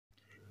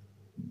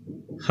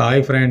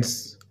Hi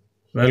friends,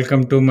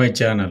 welcome to my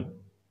channel.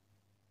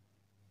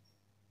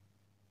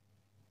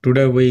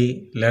 Today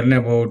we learn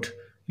about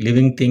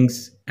living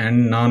things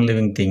and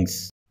non-living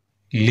things.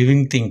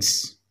 Living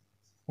things.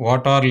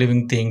 What are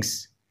living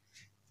things?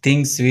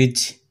 Things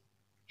which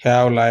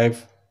have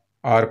life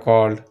are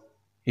called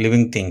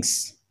living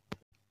things.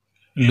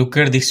 Look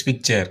at this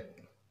picture.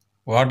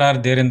 What are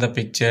there in the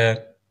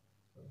picture?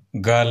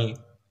 Girl,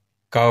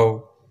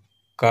 cow,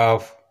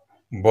 calf,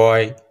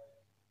 boy,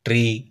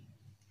 tree,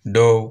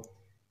 dove,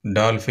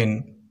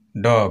 dolphin,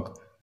 dog.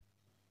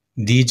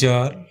 These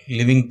are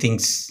living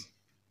things.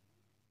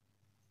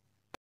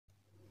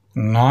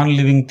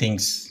 Non-living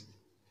things.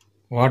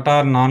 What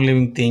are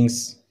non-living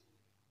things?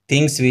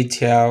 Things which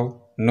have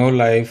no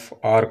life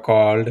are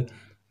called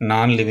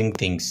non-living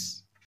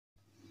things.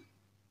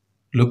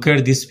 Look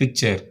at this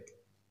picture.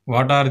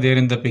 What are there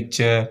in the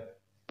picture?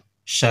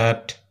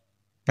 Shirt,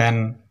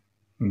 pen,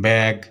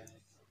 bag,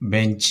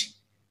 bench,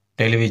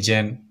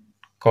 television,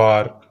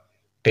 car,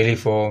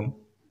 telephone,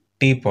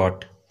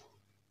 teapot.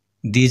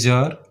 These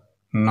are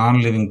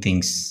non-living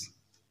things.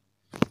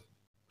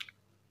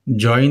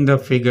 Join the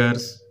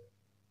figures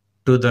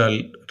to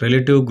the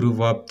relative group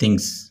of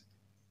things.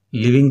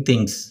 Living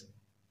things: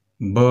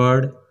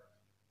 bird,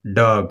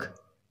 dog.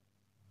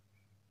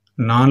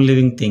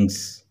 Non-living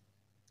things: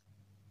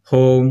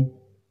 home,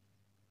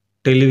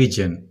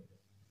 television.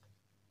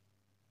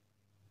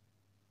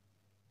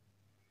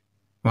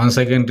 Once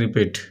again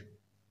repeat: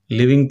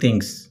 living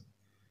things: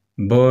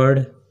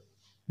 bird,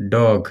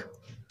 dog.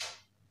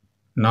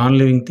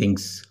 Non-living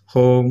things: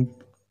 home,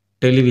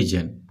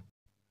 television.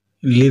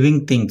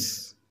 Living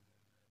things: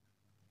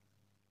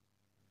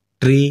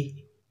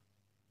 tree,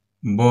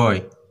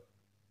 boy.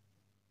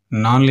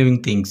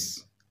 Non-living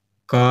things: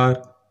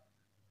 car,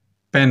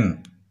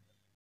 pen.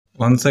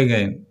 Once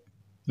again: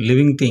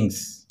 living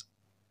things: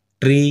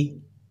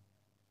 tree,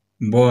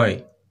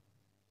 boy.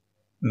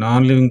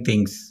 Non-living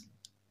things: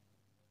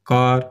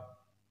 car,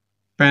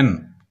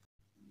 pen.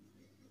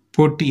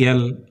 Put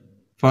L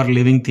for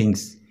living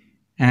things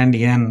and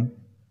N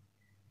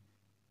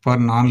for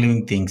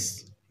non-living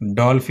things.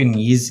 Dolphin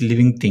is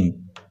living thing.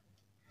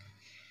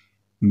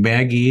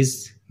 Bag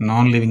is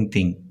non-living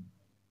thing.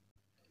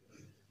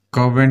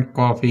 Cow and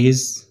calf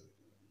is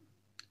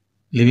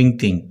living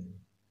thing.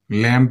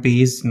 Lamp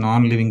is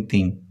non-living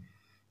thing.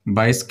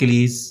 Bicycle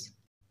is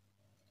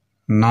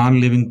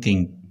non-living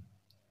thing.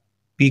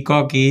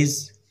 Peacock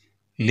is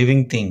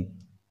living thing.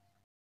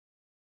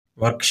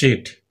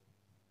 Worksheet.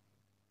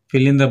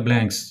 Fill in the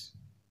blanks.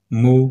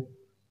 Move,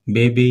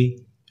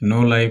 baby, no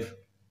life,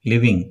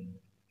 living.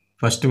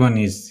 First one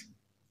is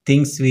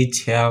things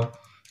which have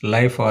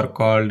life are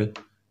called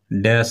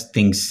dash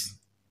things.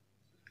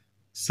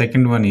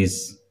 Second one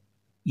is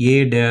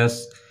a dash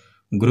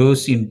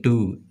grows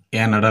into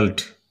an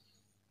adult.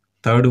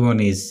 Third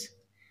one is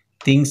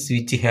things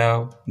which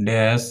have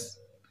dash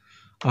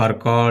are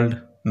called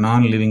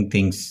non-living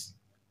things.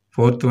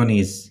 Fourth one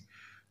is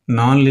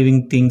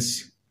non-living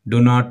things do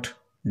not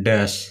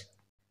dash.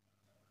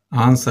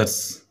 Answers: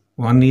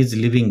 1 is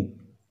living,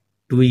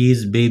 2 is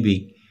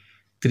baby,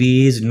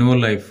 3 is no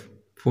life,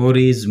 4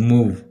 is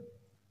move.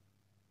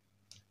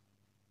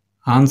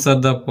 Answer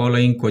the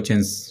following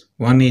questions.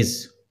 1 is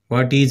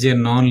what is a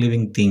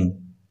non-living thing?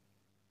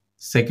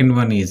 Second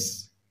one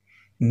is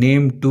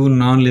name 2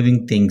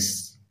 non-living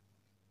things.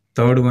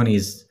 Third one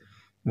is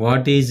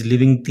what is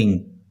living thing?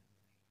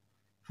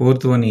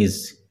 Fourth one is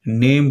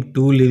name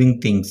 2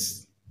 living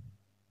things.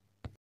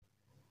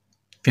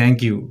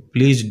 Thank you.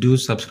 Please do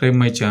subscribe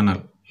my channel,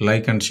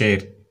 like and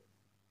share.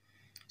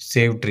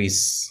 Save trees.